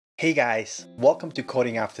Hey guys, welcome to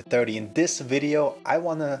Coding After 30. In this video, I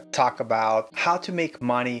want to talk about how to make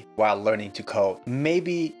money while learning to code.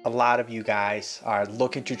 Maybe a lot of you guys are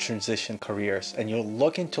looking to transition careers and you're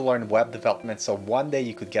looking to learn web development so one day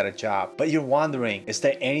you could get a job. But you're wondering, is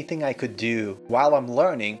there anything I could do while I'm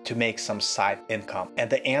learning to make some side income?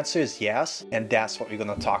 And the answer is yes, and that's what we're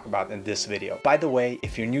going to talk about in this video. By the way,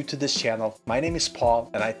 if you're new to this channel, my name is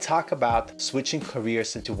Paul and I talk about switching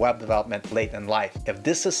careers into web development late in life. If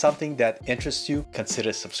this is something that interests you,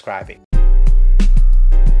 consider subscribing.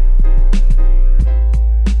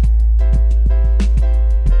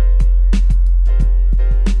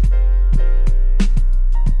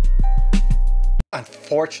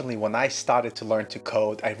 Unfortunately, when I started to learn to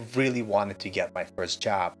code, I really wanted to get my first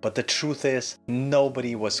job. But the truth is,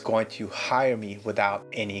 nobody was going to hire me without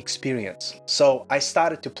any experience. So I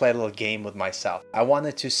started to play a little game with myself. I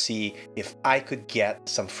wanted to see if I could get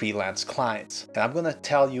some freelance clients. And I'm going to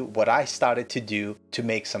tell you what I started to do to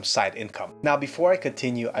make some side income. Now, before I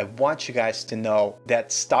continue, I want you guys to know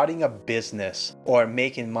that starting a business or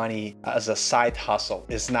making money as a side hustle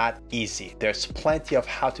is not easy. There's plenty of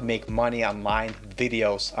how to make money online videos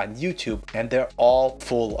on YouTube, and they're all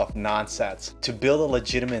full of nonsense. To build a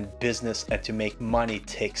legitimate business and to make money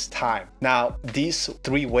takes time. Now, these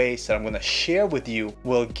 3 ways that I'm going to share with you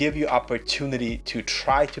will give you opportunity to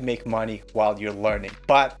try to make money while you're learning,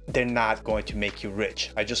 but they're not going to make you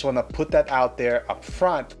rich. I just want to put that out there up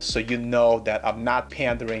front so you know that I'm not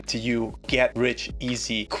pandering to you get rich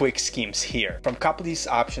easy quick schemes here. From a couple of these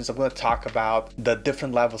options, I'm going to talk about the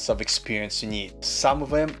different levels of experience you need. Some of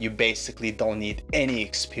them you basically don't need any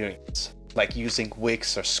experience, like using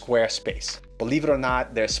Wix or Squarespace. Believe it or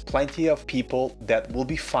not, there's plenty of people that will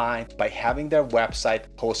be fine by having their website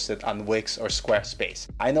hosted on Wix or Squarespace.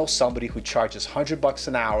 I know somebody who charges $100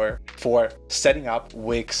 an hour for setting up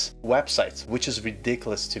Wix websites, which is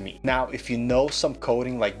ridiculous to me. Now, if you know some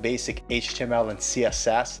coding like basic HTML and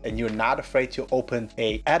CSS, and you're not afraid to open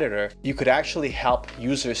an editor, you could actually help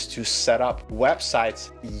users to set up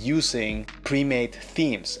websites using pre-made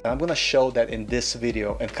themes. And I'm going to show that in this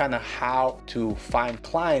video and kind of how to find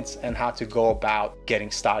clients and how to go about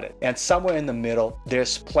getting started. And somewhere in the middle,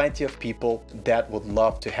 there's plenty of people that would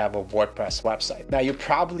love to have a WordPress website. Now, you're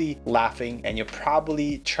probably laughing and you're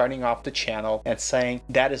probably turning off the channel and saying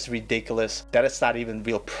that is ridiculous, that it's not even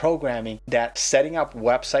real programming, that setting up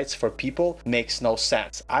websites for people makes no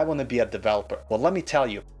sense. I want to be a developer. Well, let me tell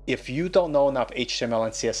you, if you don't know enough HTML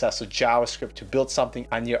and CSS or JavaScript to build something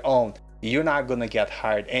on your own, you're not going to get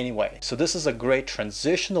hired anyway. So this is a great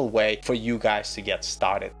transitional way for you guys to get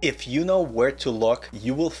started. If you know where to look,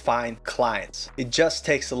 you will find clients. It just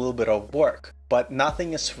takes a little bit of work. But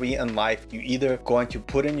nothing is free in life. You're either going to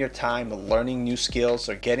put in your time learning new skills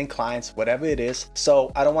or getting clients, whatever it is. So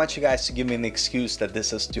I don't want you guys to give me an excuse that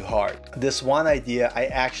this is too hard. This one idea I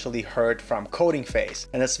actually heard from Coding Phase,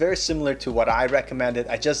 and it's very similar to what I recommended.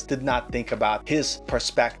 I just did not think about his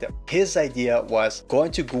perspective. His idea was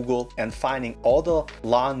going to Google and finding all the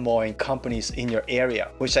lawn mowing companies in your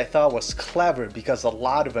area, which I thought was clever because a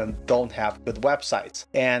lot of them don't have good websites.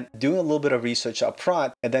 And doing a little bit of research up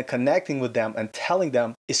front and then connecting with them and telling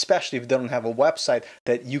them, especially if they don't have a website,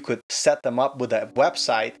 that you could set them up with a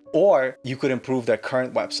website or you could improve their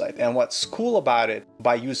current website. And what's cool about it,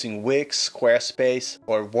 by using Wix, Squarespace,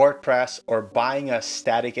 or WordPress, or buying a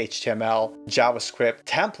static HTML, JavaScript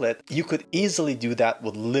template, you could easily do that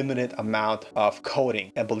with limited amount of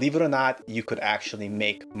coding. And believe it or not, you could actually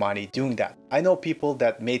make money doing that. I know people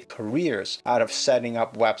that made careers out of setting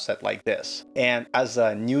up websites like this. And as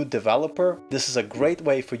a new developer, this is a great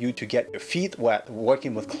way for you to get your feet wet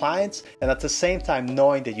working with clients, and at the same time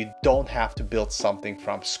knowing that you don't have to build something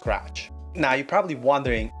from scratch. Now, you're probably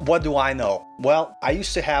wondering, what do I know? Well, I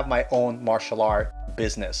used to have my own martial art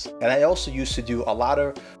business, and I also used to do a lot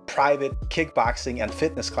of private kickboxing and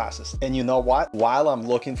fitness classes. And you know what? While I'm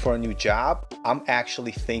looking for a new job, I'm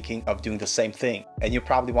actually thinking of doing the same thing. And you're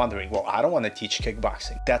probably wondering, well, I don't want to teach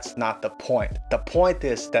kickboxing. That's not the point. The point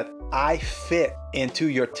is that I fit into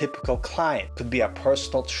your typical client. Could be a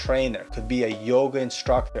personal trainer, could be a yoga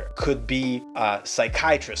instructor, could be a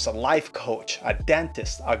psychiatrist, a life coach, a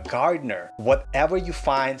dentist, a gardener. Whatever you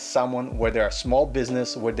find someone where they're a small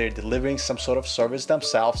business, where they're delivering some sort of service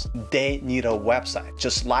themselves, they need a website.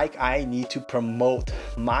 Just like I need to promote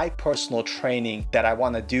my personal training that I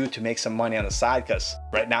want to do to make some money on the side, because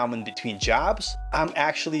right now I'm in between jobs. I'm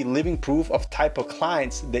actually living proof of type of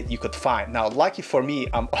clients that you could find. Now, lucky for me,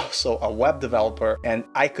 I'm also a web developer and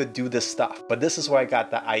I could do this stuff. But this is where I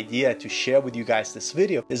got the idea to share with you guys this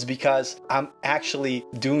video, is because I'm actually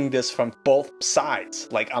doing this from both sides.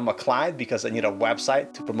 Like, I'm a client because I need a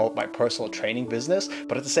website to promote my personal training business,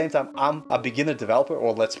 but at the same time, I'm a beginner developer,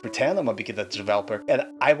 or let's pretend I'm a beginner developer, and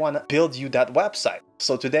I want to build you that website.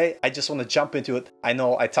 So today, I just want to jump into it. I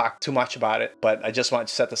know I talked too much about it, but I just want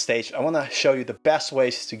to set the stage. I want to show you the best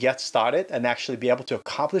ways to get started and actually be able to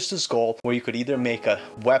accomplish this goal, where you could either make a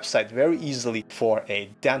website very easily for a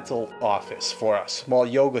dental office, for a small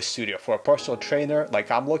yoga studio, for a personal trainer like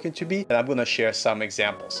I'm looking to be, and I'm going to share some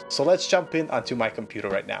examples. So let's jump in onto my computer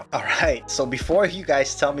right now. All right, so before you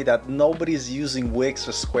guys tell me that nobody's using Wix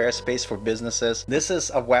or Squarespace for businesses, this is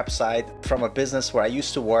a website from a business where I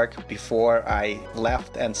used to work before I left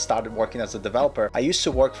and started working as a developer. I used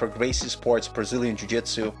to work for Gracie Sports Brazilian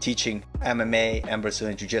Jiu-Jitsu, teaching MMA and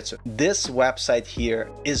Brazilian Jiu-Jitsu. This website here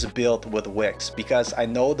is built with Wix because I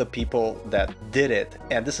know the people that did it,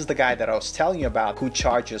 and this is the guy that I was telling you about who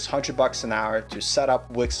charges $100 an hour to set up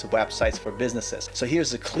Wix websites for businesses. So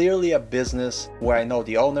here's clearly a business where I know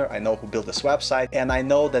the owner, I know who built this website, and I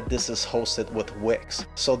know that this is hosted with Wix.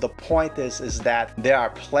 So the point is that there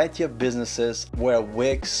are plenty of businesses where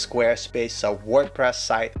Wix, Squarespace, a WordPress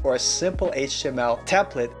site, or a simple HTML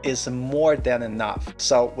template is more than enough.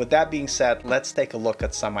 So with that being said, let's take a look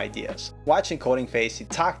at some ideas. Watching Coding Phase, he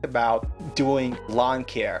talked about doing lawn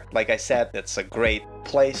care. Like I said, it's a great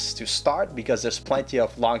place to start because there's plenty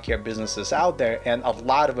of lawn care businesses out there and a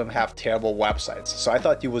lot of them have terrible websites. So I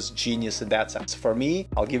thought he was genius in that sense. For me,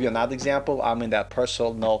 I'll give you another example. I'm in that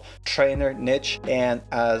personal trainer niche, and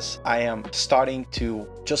as I am starting to,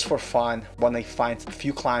 just for fun, when I find a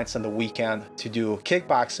few clients on the weekend to do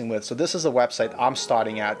kickboxing with. So this is a website I'm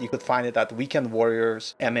starting at. You could find it at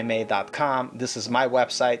weekendwarriorsmma.com. This is my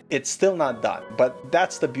website. It's still not done, but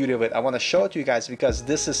that's the beauty of it. I want to show it to you guys because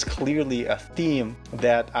this is clearly a theme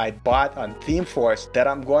that I bought on ThemeForce that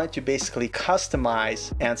I'm going to basically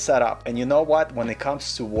customize and set up. And you know what? When it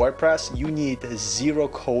comes to WordPress, you need zero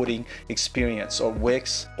coding experience, or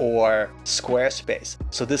Wix or Squarespace.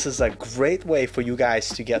 So this is a great way for you guys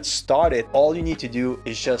to get started. All you need to do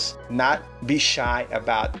is just not be shy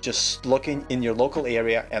about just looking in your local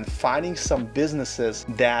area and finding some businesses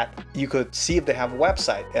that you could see if they have a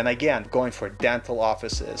website. And again, going for dental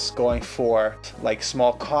offices, going for like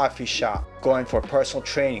small coffee shop, going for personal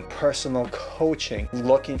training, personal coaching,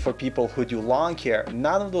 looking for people who do lawn care.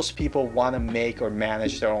 None of those people want to make or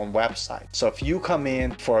manage their own website. So if you come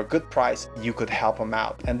in for a good price, you could help them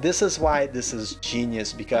out. And this is why this is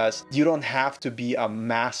genius, because you don't have to be a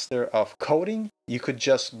master of coding. You could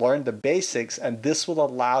just learn the basics, and this will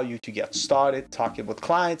allow you to get started talking with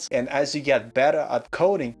clients. And as you get better at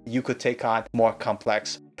coding, you could take on more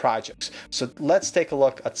complex projects. So let's take a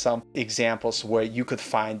look at some examples where you could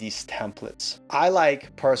find these templates. I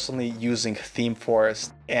like personally using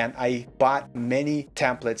ThemeForce, and I bought many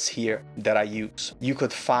templates here that I use. You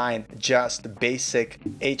could find just basic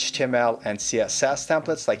HTML and CSS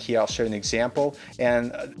templates. Like here, I'll show you an example.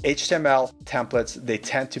 And HTML templates, they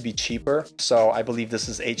tend to be cheaper. So I believe this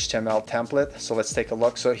is HTML template. So let's take a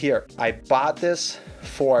look. So here, I bought this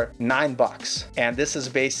for $9, and this is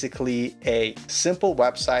basically a simple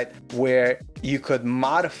website where you could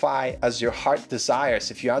modify as your heart desires.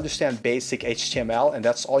 If you understand basic HTML, and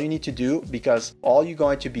that's all you need to do, because all you're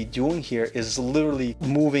going to be doing here is literally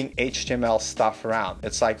moving HTML stuff around.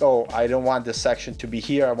 It's like, oh, I don't want this section to be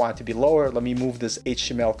here, I want it to be lower, let me move this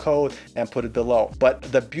HTML code and put it below. But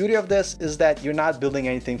the beauty of this is that you're not building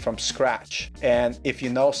anything from scratch. And if you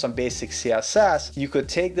know some basic CSS, you could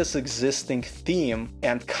take this existing theme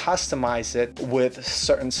and customize it with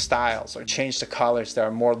certain styles or change the colors that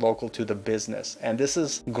are more local to the business. And this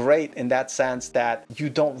is great in that sense that you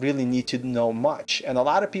don't really need to know much. And a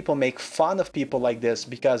lot of people make fun of people like this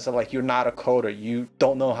because they're like, you're not a coder, you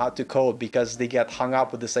don't know how to code, because they get hung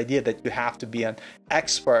up with this idea that you have to be an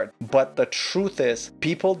expert. But the truth is,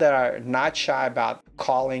 people that are not shy about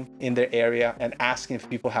calling in their area and asking if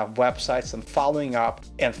people have websites and following up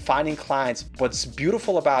and finding clients. What's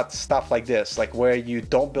beautiful about stuff like this, like where you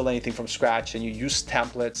don't build anything from scratch and you use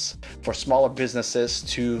templates for smaller businesses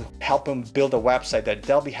to help them build a website that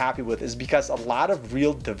they'll be happy with, is because a lot of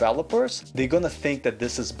real developers, they're gonna think that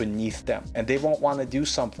this is beneath them and they won't want to do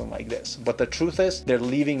something like this. But the truth is, they're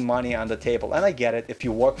leaving money on the table. And I get it, if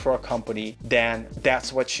you work for a company, then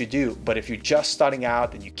that's what you do. But if you're just starting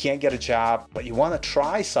out and you can't get a job, but you want to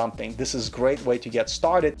try something, this is a great way to get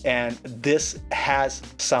started. And this has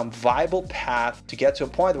some viable path to get to a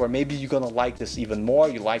point where maybe you're gonna like this even more.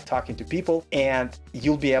 You like talking to people, and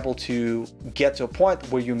you'll be able to get to a point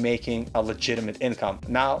where you're making a legitimate income.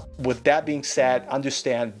 Now, with that being said,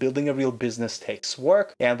 understand building a real business takes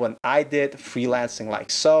work. And when I did freelancing like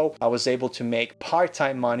so, I was able to make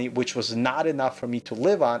part-time money, which was not enough for me to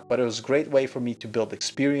live on, but it was a great way for me to build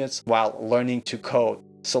experience while learning to code.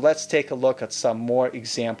 So let's take a look at some more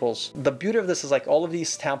examples. The beauty of this is like all of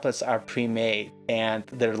these templates are pre-made and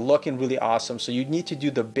they're looking really awesome. So you need to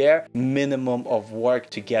do the bare minimum of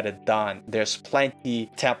work to get it done. There's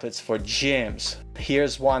plenty templates for gyms.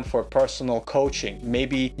 Here's one for personal coaching.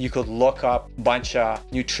 Maybe you could look up a bunch of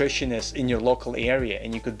nutritionists in your local area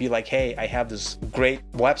and you could be like, hey, I have this great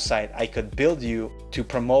website I could build you to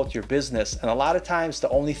promote your business. And a lot of times the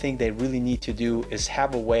only thing they really need to do is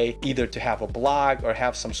have a way either to have a blog or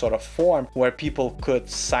have some sort of form where people could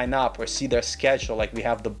sign up or see their schedule. Like we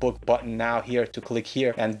have the book button now here to click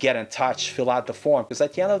here and get in touch, fill out the form. Because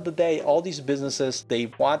at the end of the day, all these businesses,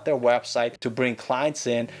 they want their website to bring clients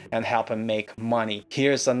in and help them make money.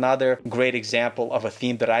 Here's another great example of a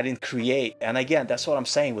theme that I didn't create. And again, that's what I'm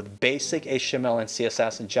saying with basic HTML and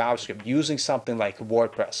CSS and JavaScript, using something like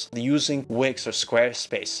WordPress, using Wix or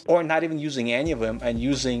Squarespace, or not even using any of them and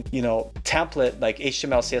using, template like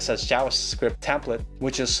HTML, CSS, JavaScript template,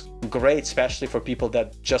 which is great, especially for people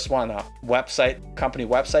that just want a company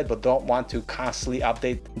website, but don't want to constantly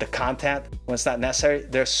update the content when it's not necessary.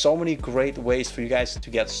 There's so many great ways for you guys to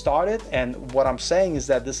get started. And what I'm saying is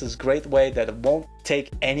that this is a great way that it won't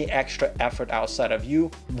take any extra effort outside of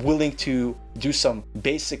you willing to do some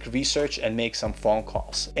basic research and make some phone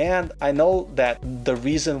calls. And I know that the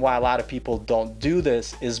reason why a lot of people don't do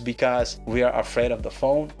this is because we are afraid of the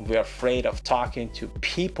phone, we're afraid of talking to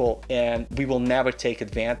people, and we will never take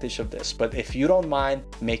advantage of this. But if you don't mind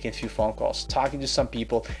making a few phone calls, talking to some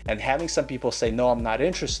people, and having some people say, no, I'm not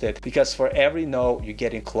interested, because for every no, you're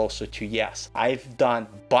getting closer to yes. I've done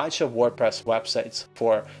a bunch of WordPress websites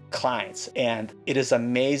for clients, and it is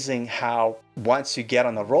amazing how once you get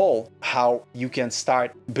on a roll, how you can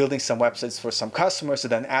start building some websites for some customers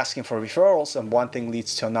and then asking for referrals, and one thing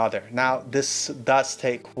leads to another. Now, this does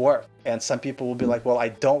take work. And some people will be like, well, I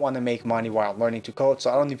don't want to make money while learning to code, so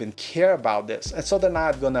I don't even care about this. And so they're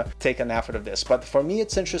not going to take an effort of this. But for me,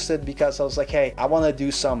 it's interesting because I was like, hey, I want to do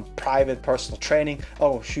some private personal training.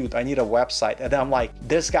 Oh, shoot, I need a website. And then I'm like,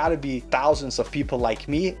 there's got to be thousands of people like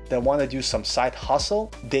me that want to do some side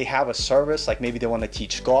hustle. They have a service, like maybe they want to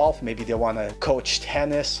teach golf, maybe they want to coach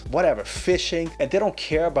tennis, whatever, fishing, and they don't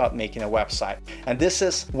care about making a website. And this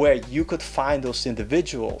is where you could find those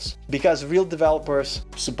individuals, because real developers,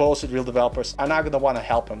 supposed real developers, are not going to want to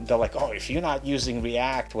help them. They're like, oh, if you're not using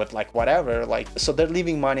React with like whatever, like, so they're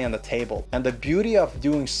leaving money on the table. And the beauty of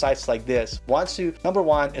doing sites like this, once you, number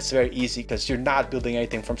one, it's very easy because you're not building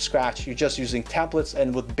anything from scratch. You're just using templates,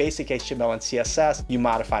 and with basic HTML and CSS, you're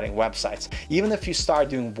modifying websites. Even if you start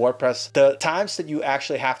doing WordPress, the times that you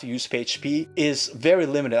actually have to use PHP is very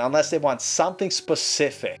limited unless they want something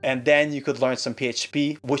specific. And then you could learn some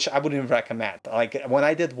PHP, which I wouldn't recommend. Like when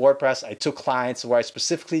I did WordPress, I took clients where I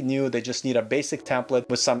specifically knew they just need a basic template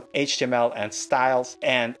with some HTML and styles,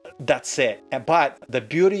 and that's it. But the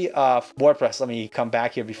beauty of WordPress, let me come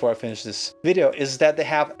back here before I finish this video, is that they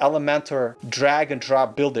have Elementor drag and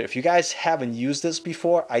drop builder. If you guys haven't used this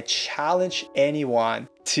before, I challenge anyone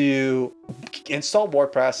to install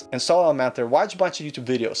WordPress, install Elementor, watch a bunch of YouTube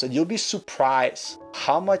videos, and you'll be surprised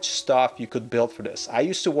how much stuff you could build for this. I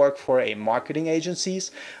used to work for a marketing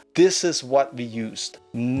agencies. This is what we used.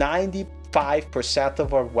 95%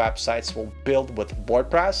 of our websites will build with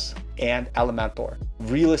WordPress and Elementor.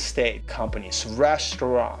 Real estate companies,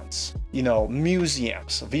 restaurants,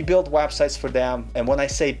 museums. We build websites for them. And when I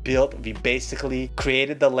say build, we basically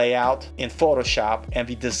created the layout in Photoshop and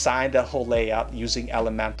we designed the whole layout using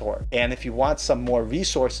Elementor. And if you want some more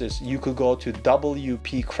resources, you could go to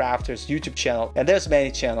WP Crafter's YouTube channel. And there's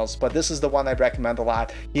many channels, but this is the one I recommend a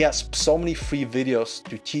lot. He has so many free videos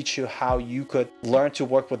to teach you how you could learn to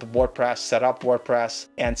work with WordPress, set up WordPress,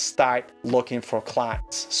 and start looking for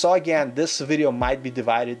clients. So again, this video might be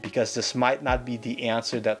divided because this might not be the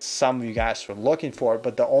answer that some of you guys were looking for,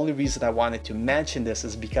 but the only reason I wanted to mention this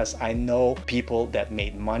is because I know people that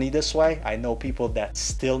made money this way. I know people that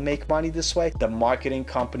still make money this way. The marketing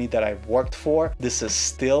company that I worked for, this is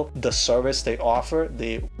still the service they offer.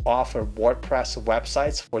 They offer WordPress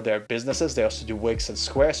websites for their businesses. They also do Wix and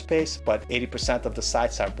Squarespace, but 80% of the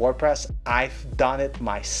sites are WordPress. I've done it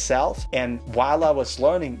myself, and while I was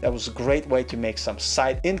learning, that was a great way to make some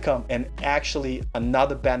side income. And actually,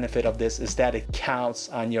 another benefit of this is that it counts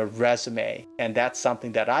on your resume, and that's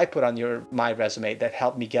something that I put on my resume that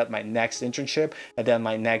helped me get my next internship and then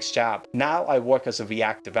my next job. Now I work as a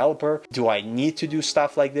React developer. Do I need to do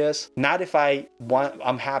stuff like this? Not if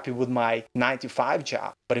I'm happy with my 9-to-5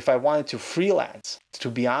 job, but if I wanted to freelance, to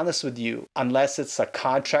be honest with you, unless it's a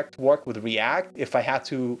contract work with React, if I had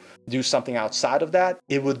to do something outside of that,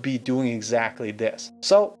 it would be doing exactly this.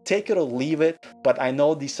 So take it or leave it, but I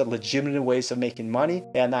know these are legitimate ways of making money,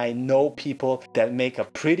 and I know people that make a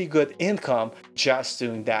pretty good income just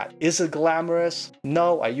doing that. Is it glamorous?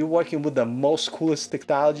 No. Are you working with the most coolest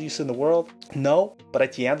technologies in the world? No. But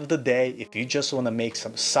at the end of the day, if you just want to make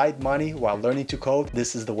some side money while learning to code,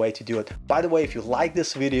 this is the way to do it. By the way, if you like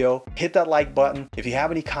this video, hit that like button. If you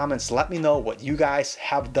have any comments, let me know what you guys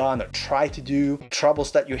have done or try to do,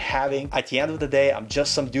 troubles that you're having. At the end of the day, I'm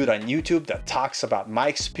just some dude on YouTube that talks about my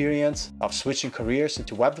experience of switching careers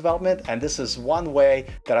into web development, and this is one way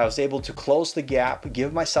that I was able to close the gap,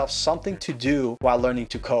 give myself something to do while learning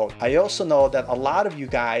to code. I also know that a lot of you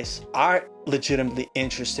guys are legitimately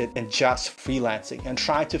interested in just freelancing and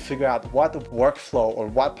trying to figure out what workflow or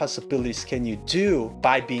what possibilities can you do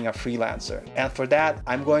by being a freelancer. And for that,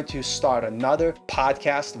 I'm going to start another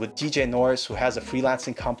podcast with DJ Norris, who has a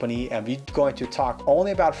freelancing company, and we're going to talk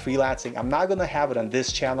only about freelancing. I'm not going to have it on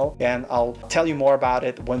this channel, and I'll tell you more about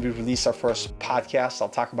it when we release our first podcast. I'll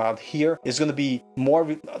talk about it here. It's going to be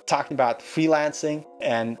more talking about freelancing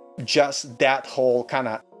and just that whole kind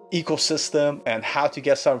of ecosystem and how to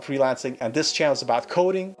get started freelancing. And this channel is about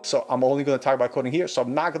coding, so I'm only going to talk about coding here, so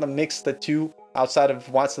I'm not going to mix the two outside of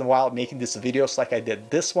once in a while making these videos like I did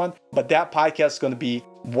this one. But that podcast is going to be,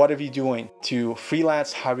 what are we doing to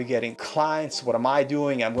freelance? How are we getting clients? What am I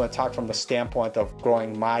doing? I'm going to talk from the standpoint of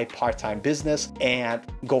growing my part-time business and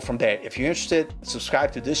go from there. If you're interested,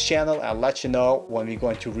 subscribe to this channel, and I'll let you know when we're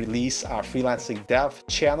going to release our freelancing dev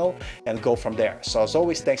channel and go from there. So as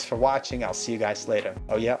always, thanks for watching. I'll see you guys later.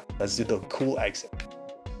 Oh yeah, let's do the cool exit.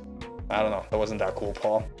 I don't know, that wasn't that cool,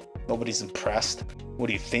 Paul. Nobody's impressed. What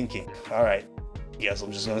are you thinking? All right, guess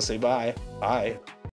I'm just gonna say bye. Bye.